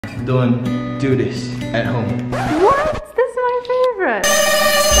don't do this at home. What? This is my favorite.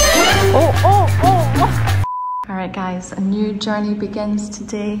 Oh. Alright guys, a new journey begins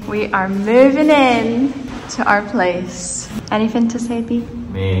today. We are moving in to our place. Anything to say, B?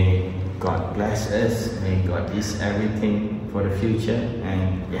 May God bless us. May God ease everything for the future,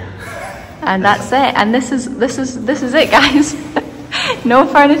 and yeah. And that's it. And this is it, guys. No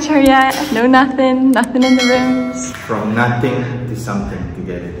furniture yet. No nothing in the rooms. From nothing to something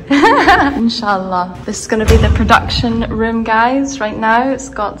together. Inshallah. This is gonna be the production room, guys. Right now, it's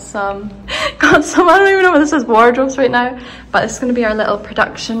got some. I don't even know what this is. Wardrobes right now, but it's gonna be our little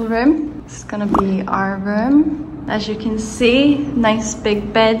production room. It's gonna be our room. As you can see, nice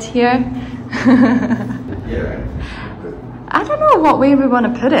big bed here. Yeah. I don't know what way we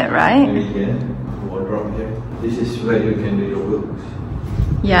want to put it, right? Maybe here, wardrobe here. This is where you can do your books.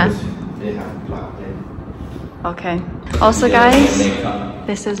 Yeah. Because they have plugged in. Okay. Also, guys,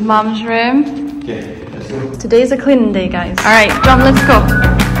 this is Mom's room. Okay, let's go. Today's a cleaning day, guys. All right, John, let's go.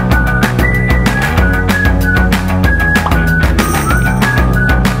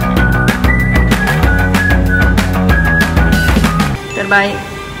 Goodbye.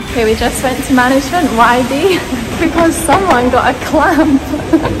 Okay, we just went to management. Why D? Because someone got a clamp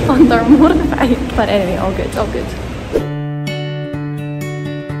on their motorbike. But anyway, all good, all good.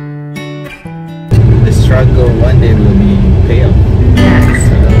 The struggle one day will be paid off. Yes.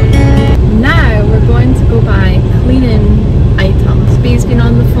 Now we're going to go buy cleaning items. B's been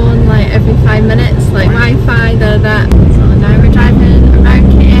on the phone like every 5 minutes, like Wi-Fi, that. So now we're driving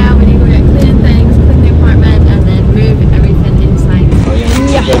around KL. We need to go get cleaning things, clean the apartment, and then move everything inside.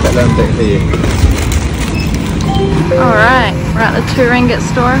 Yeah. Alright, we're at the 2 ringgit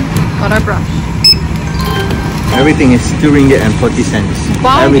store. Got our brush. Everything is 2 ringgit and 40 cents.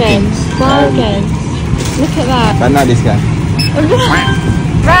 Bargain. Bargain. Look at that. But not this guy.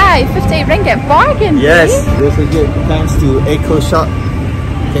 Right, 58 ringgit. Bargain. Yes. There's a good thanks to Eco Shop.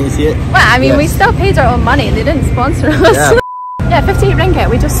 Can you see it? Well, I mean, yes. we still paid our own money. They didn't sponsor us. Yeah. Yeah, 58 ringgit.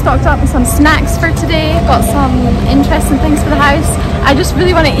 We just stocked up on some snacks for today. Got some interesting things for the house. I just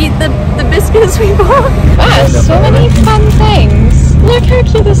really want to eat the biscuits we bought. Wow, so many fun things. Look how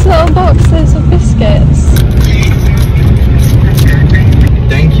cute this little box is of biscuits.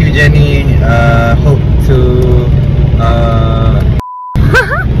 Thank you, Jenny. Hope to...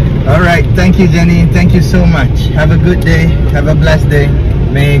 Alright, thank you, Jenny. Thank you so much. Have a good day. Have a blessed day.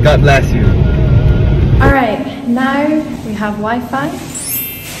 May God bless you. Alright, now we have Wi-Fi.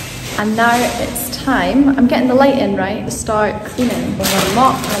 And now it's time, I'm getting the light in, right, to start cleaning. With a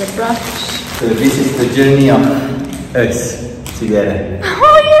mop and a brush. So this is the journey of us together.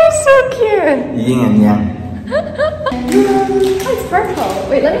 Oh, you're so cute! Yin and yang. Oh, it's purple.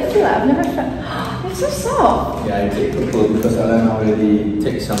 Wait, let me feel it. I've never felt. It's so soft. Yeah, I take purple because Alana already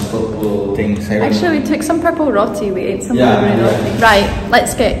take some purple things. Actually, we took some purple roti. We ate some Yeah, purple yeah. roti. Right,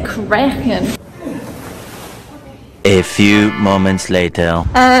 let's get cracking. A few moments later.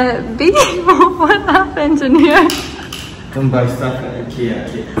 B, what happened in here? Don't buy stuff at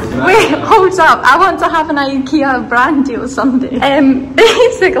IKEA. Wait, hold up. I want to have an IKEA brand deal someday.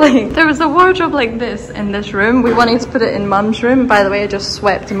 Basically, there was a wardrobe like this in this room. We wanted to put it in Mum's room. By the way, I just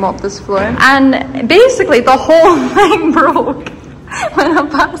swept and mopped this floor. And basically, the whole thing broke. When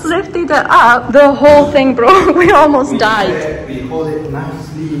Abbas lifted it up, the whole thing broke. We almost died. We hold it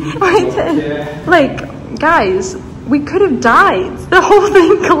nicely. We did. Like, guys, we could have died. The whole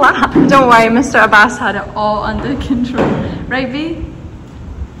thing collapsed. Don't worry, Mr Abbas had it all under control. Right, B?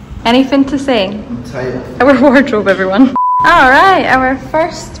 Anything to say? I'm tired. Our wardrobe, everyone. Alright, our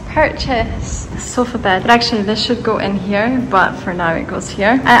first purchase. Sofa bed. But actually, this should go in here, but for now it goes here.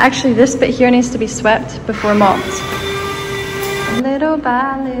 And actually, this bit here needs to be swept before mopped. Little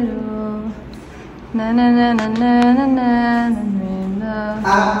by little. Na na na na na na na na.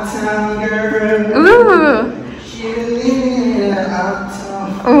 Uptown girl. Ooh.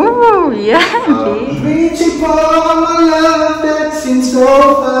 Oh, yeah. Reaching for my love that seems so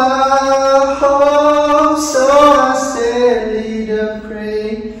far. Oh, so I steady to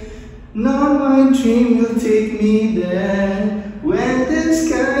pray. Now my dream will take me there. When the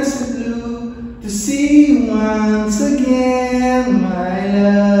skies are blue, to see you once again, my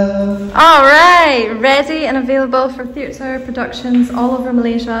love. Alright, ready and available for theatre productions all over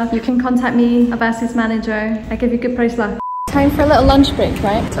Malaysia. You can contact me, Abbas's manager. I give you good price lah. Time for a little lunch break,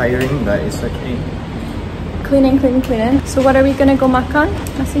 right? Tiring, but it's okay. Cleaning. So what are we gonna go makan?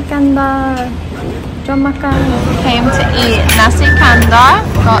 Nasi kandar. Jom makan. Came to eat nasi kandar.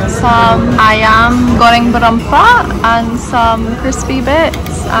 Got some ayam goreng berempah and some crispy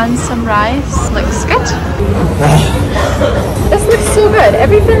bits and some rice. Looks good. This looks so good.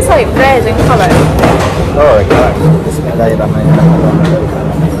 Everything's like red in colour. Oh my god.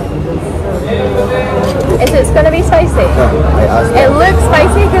 Is it going to be spicy? No, I asked. It looks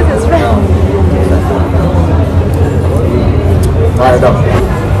spicy because it's red. Alright, done.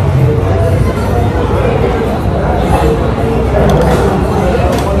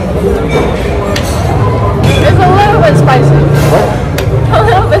 It's a little bit spicy. What? A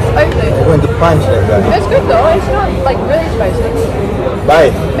little bit spicy. You're going to punch like that. It's good though. It's not like really spicy.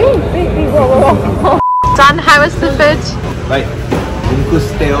 Bye. Whoa. Dan, how was the food? Bye.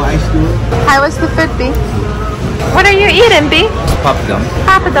 Bungkus teh ice tu. How was the food, B? What are you eating, B? Papadum.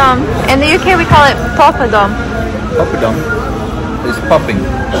 Papadum. In the UK we call it papadum. Papadum. It's popping.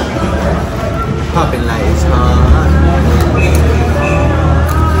 Popping like it's hot.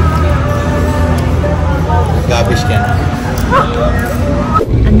 Garbage can.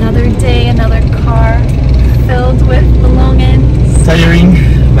 Another day, another car filled with belongings. Tiring,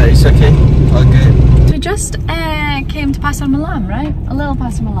 but it's okay. All good. We just came to Pasar Malam, right? A little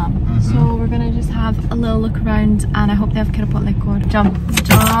Pasar Malam. So we're gonna just have a little look around, and I hope they have Kirapot liquor. Jump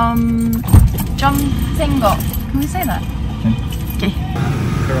tingo. Can we say that? Okay.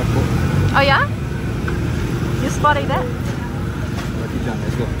 Oh yeah? You spotted it?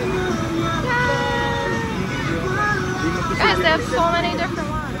 Let's go. Guys, they have so many different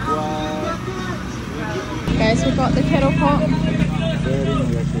ones. Guys, we've got the kettle pot.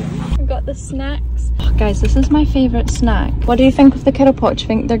 We've got the snacks. Oh, guys, this is my favourite snack. What do you think of the kettle pot? Do you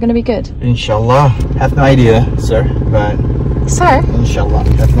think they're going to be good? Inshallah. Have no idea, sir, but... Sir? Inshallah.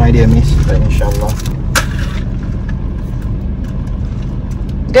 Have no idea, miss, but inshallah.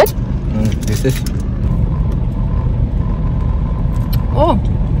 Good? This is... Oh,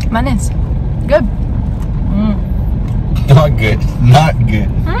 manis. Good. Not good. Not good.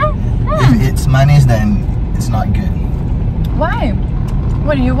 If it's manis, then it's not good. Why?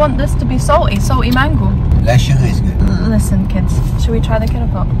 What do you want this to be salty? Salty mango? Less sugar is good. Listen, kids. Should we try the kettle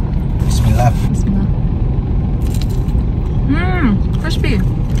pot? Bismillah. Bismillah. Crispy.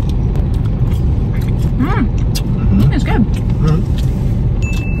 It's good.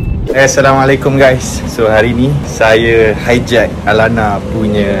 Assalamualaikum guys. So hari ni saya hijack Alana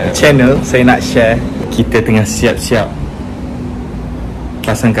punya channel. Saya nak share. Kita tengah siap-siap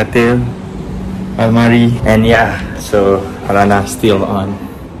pasang katil, almari, and yeah, so Alana still on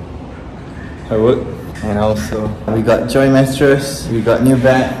her work. And also we got Joey Mattress, we got new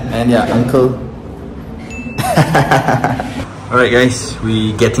bed, and yeah, uncle. Alright guys,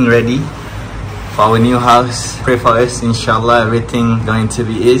 we getting ready for our new house. Pray for us, inshallah everything going to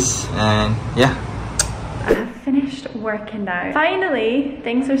be is, and yeah. I've finished working now. Finally,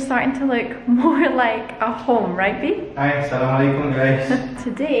 things are starting to look more like a home, right B? Hi, assalamualaikum guys.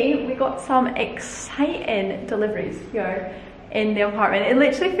 Today we got some exciting deliveries here in the apartment. It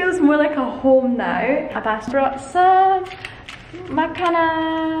literally feels more like a home now. Abbas brought some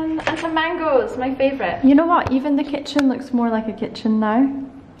makanan and some mangoes, my favourite. You know what? Even the kitchen looks more like a kitchen now.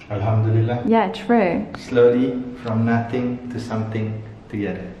 Alhamdulillah. Yeah, true. Slowly from nothing to something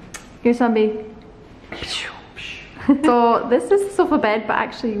together. Here's some B. So this is the sofa bed, but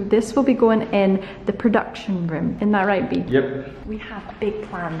actually this will be going in the production room. Isn't that right, B? Yep. We have big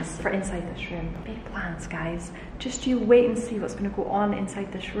plans for inside this room. Big plans, guys. Just you wait and see what's going to go on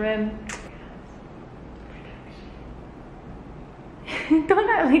inside this room. Don't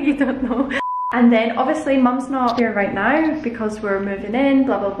act like you don't know. And then obviously mum's not here right now because we're moving in,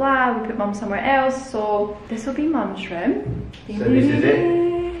 blah blah blah. We put mum somewhere else, so this will be mum's room. So this is it.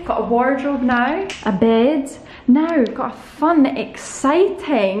 Got a wardrobe now, a bed. Now we've got a fun,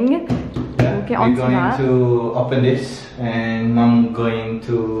 exciting. We'll get on to that. We're going to open this, and mum going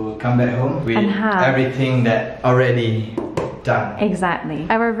to come back home with everything that already done. Exactly.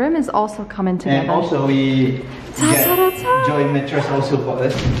 Our room is also coming together. And also we get Joey Mattress also for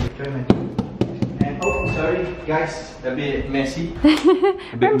us. Joey Mattress. And oh, sorry guys, a bit messy.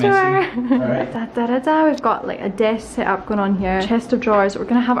 A bit messy. Alright. We've got like a desk set up going on here. Chest of drawers. We're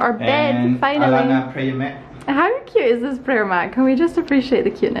gonna have our bed and finally. Alana prayer mat. How cute is this prayer mat? Can we just appreciate the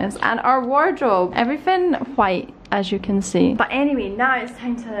cuteness? And our wardrobe. Everything white, as you can see. But anyway, now it's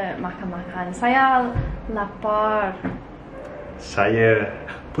time to makan. Saya lapar. Saya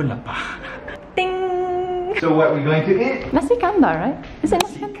pun lapar. Ding! So what we're going to eat? Nasi kandar, right? Is it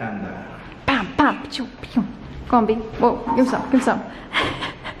nasi Nasi kandar? kandar. Bam, bam, pew, pew. Go on, B. Whoa, give some, give some.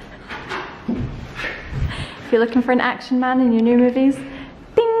 If you're looking for an action man in your new movies,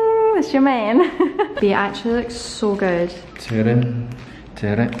 ding! It's your man. But it actually looks so good.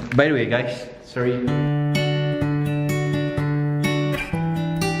 By the way, guys, sorry.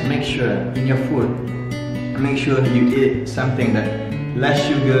 Make sure in your food, make sure you eat something that less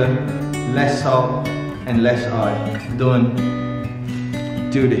sugar, less salt, and less oil. Don't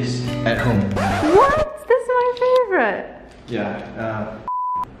do this at home. What? This is my favorite. Yeah.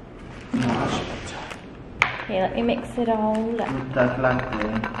 Okay, let me mix it all up.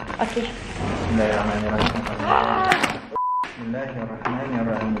 Okay.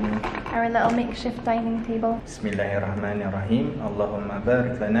 Our little makeshift dining table. Bismillahirrahmanirrahim. Allahumma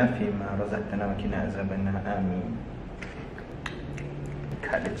barik lana fima razaqtana wa qina azabannar. Ameen.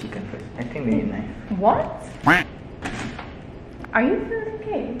 Cut the chicken first. I think they eat knife. What? Are you feeling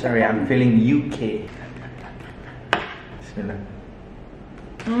okay? Sorry, I'm feeling UK. Bismillah.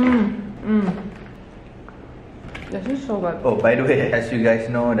 This is so good. Oh, by the way, as you guys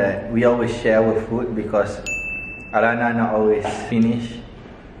know that we always share with food because Alana not always finish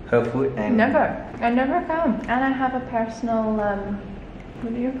her food and Never. I never can. And I have a personal,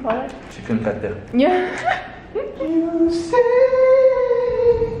 what do you call it? chicken cutter. Yeah. You say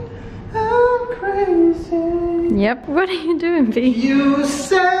I'm crazy. Yep. What are you doing, B? You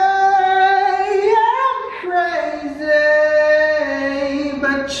say I'm crazy,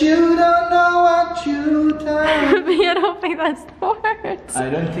 but you don't know what you done. B, I don't think that's the words. I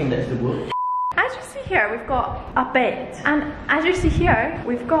don't think that's the word. As you see here, we've got a bed. And as you see here,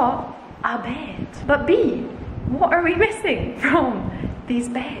 we've got a bed. But B, what are we missing from these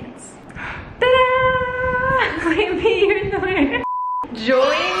beds? Ta-da! Wait, B, you're in the way.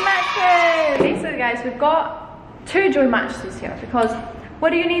 Joey Mattress! Basically, guys, we've got 2 Joey mattresses here because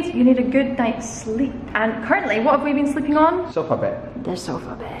what do you need? You need a good night's sleep. And currently, what have we been sleeping on? Sofa bed. The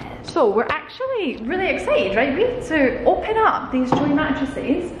sofa bed. So we're actually really excited, right? We need to open up these Joey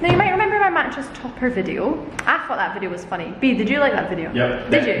mattresses. Now you might remember my mattress topper video. I thought that video was funny. B, did you like that video? Yeah.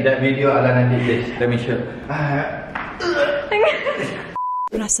 Did you? That video Alana did this. Let me show.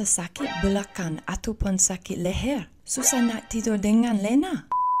 Rasa sakit belakang ataupun sakit leher? Susah nak tidur dengan Lena?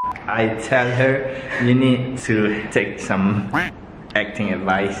 I tell her you need to take some acting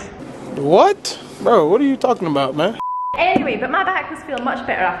advice. What? Bro, what are you talking about, man? Anyway, but my back was feeling much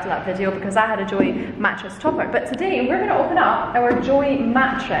better after that video because I had a Joey mattress topper. But today we're going to open up our Joey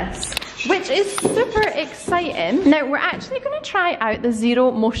mattress, which is super exciting. Now we're actually going to try out the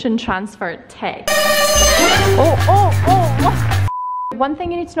zero motion transfer tech. One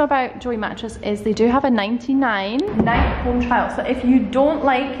thing you need to know about Joey mattress is they do have a 99-night home trial. So if you don't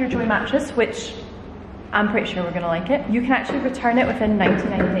like your Joey mattress, which I'm pretty sure we're gonna like it, you can actually return it within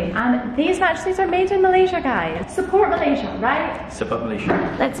 99 days. And these mattresses are made in Malaysia, guys. Support Malaysia, right? Support Malaysia.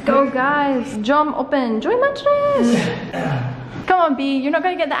 Let's go, guys. Jump open Joey mattress. Come on, B, you're not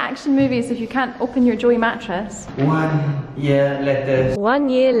gonna get the action movies if you can't open your Joey mattress. 1 year later. 1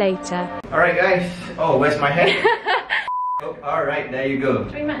 year later. Alright guys. Oh, where's my head? Oh, alright, there you go.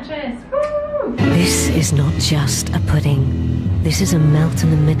 Joey mattress. Woo! This is not just a pudding. This is a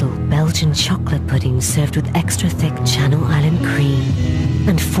melt-in-the-middle Belgian chocolate pudding served with extra thick Channel Island cream.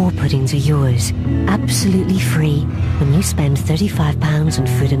 And 4 puddings are yours, absolutely free, when you spend £35 on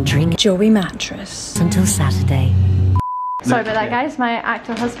food and drink. Joey Mattress. Until Saturday. Sorry about that, guys. My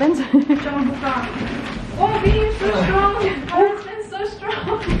actor husband. Oh, B, you're so strong. My husband's so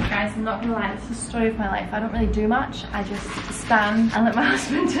strong. Guys, I'm not gonna lie, this is the story of my life. I don't really do much. I just stand and let my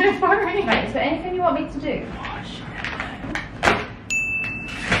husband do it for me. Right, is there anything you want me to do? Oh, shit.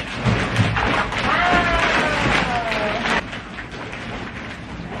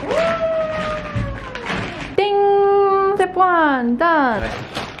 Step 1, done.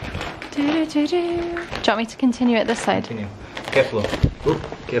 Do, do, do, do. Do you want me to continue at this side? Continue. Careful. Oh,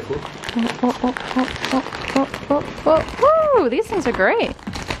 careful. Woo, these things are great.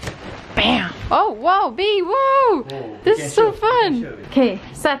 Bam. Oh, wow, B, whoa. This is so fun. Okay,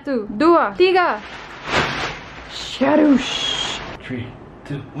 1, 2, 3. Shadows. 3,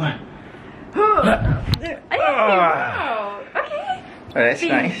 2, 1. Wow. Okay. Oh, that's B,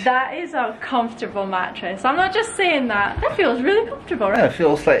 nice. that is a comfortable mattress. I'm not just saying that. That feels really comfortable, right? Yeah, it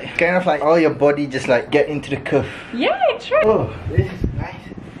feels like kind of like all your body just like get into the curve. Yeah, true. Oh, this is nice.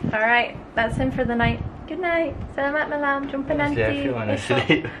 Alright, that's him for the night. Good night. Salamat malam. Jumpa nanti. I feel wanna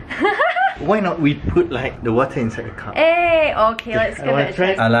sleep. Why not we put like the water inside the cup? Hey, okay, let's give it a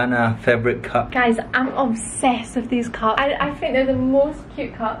try. Alana favorite cup. Guys, I'm obsessed with these cups. I think they're the most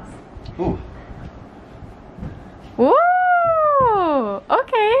cute cups. Ooh. Whoa!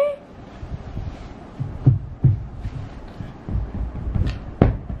 Okay.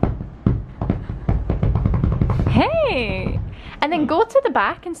 Hey! And And then go to the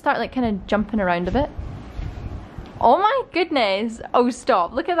back and start like kind of jumping around a bit. Oh my goodness. Oh,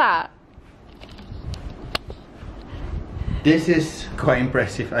 stop. Look at that. This is quite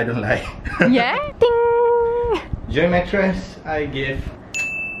impressive, I don't lie. Yeah? Ding! Joey Mattress, I give...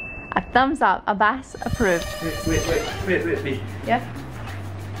 A thumbs up. Abbas approved. Wait. Yeah?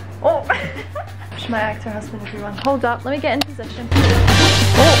 Oh! My actor husband, everyone. Hold up, let me get in position.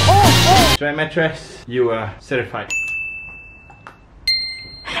 Oh! Joey Mattress, you are certified.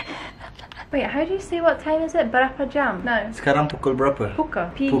 Wait, how do you say what time is it? Berapa jam? No. Sekarang pukul berapa?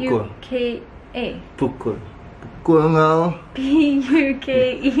 Puka. P-U-K-A. Pukul. Pukul ngau.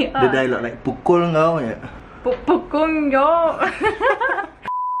 P-U-K-E-R. The dialogue like pukul ngau ya. Pukul ngau.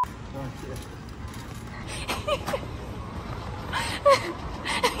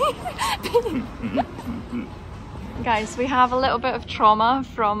 Guys, we have a little bit of trauma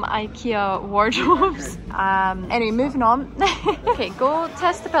from IKEA wardrobes. Anyway, moving on. Okay, go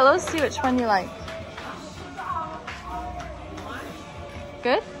test the pillows, see which one you like.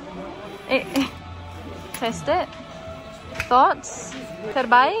 Good? Test it. Thoughts?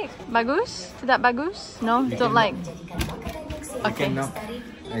 Terbaik? Bagus? Tidak bagus? No? Don't like? Okay. No.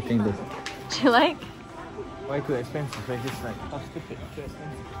 I think this. Do you like? Why too expensive? I just like, oh stupid, too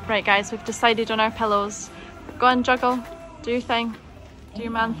expensive. Right guys, we've decided on our pillows. Go and juggle. Do your thing. Do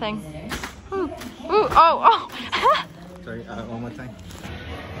your man thing. Ooh. Ooh. Oh. Sorry, one more time.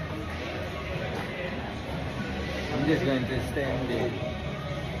 I'm just going to stand there.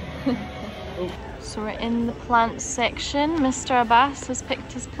 So we're in the plant section. Mr Abbas has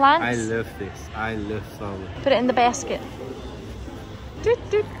picked his plants. I love this. I love flowers. Put it in the basket. Do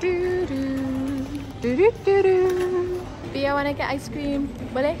do do do. Do do do do. Bia, wanna get ice cream?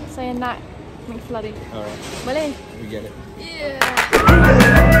 Boleh? Saya nak McFlurry. Alright. Boleh? We get it. Yeah.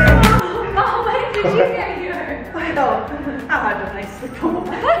 Oh, when did you get here? Oh, I had a nice sleepover.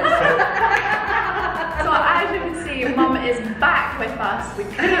 So as you can see, Mum is back with us. We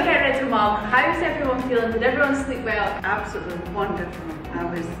couldn't get rid of Mum. How's everyone feeling? Did everyone sleep well? Absolutely wonderful. I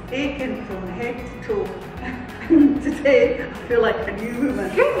was aching from head to toe. Today, I feel like a new woman.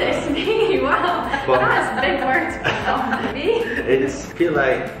 Goodness me, wow. That's big words for me. It's feel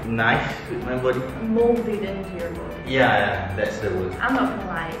like nice with my body. Molded into your body. Yeah, that's the word. I'm not gonna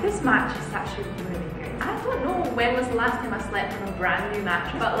lie, this mattress is actually really good. I don't know when was the last time I slept on a brand new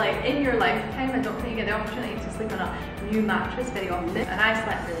mattress, but like in your lifetime, I don't think you get the opportunity to sleep on a new mattress very often, and I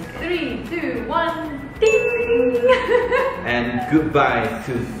slept really good. 3, 2, 1, ding! And goodbye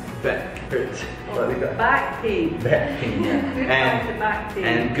to back hurt. Back pain. Back pain, yeah. Goodbye to back pain.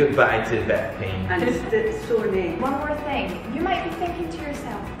 And goodbye to back pain. And sore neck. One more thing, you might be thinking to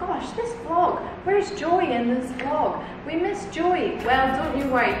yourself, gosh, this vlog, where's Joey in this vlog? We miss Joey. Well, don't you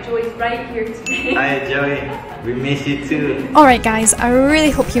worry, Joey's right here today. Hi Joey, we miss you too. Alright guys, I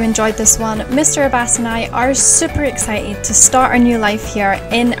really hope you enjoyed this one. Mr Abbas and I are super excited to start our new life here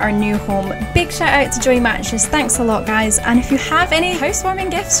in our new home. Big shout out to Joey Mattress, thanks a lot guys. And if you have any housewarming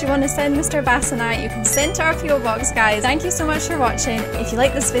gifts you want to send Mr Abbas and I, you can send to our PO box guys. Thank you so much for watching. If you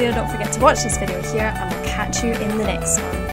like this video, don't forget to watch this video here, and we'll catch you in the next one.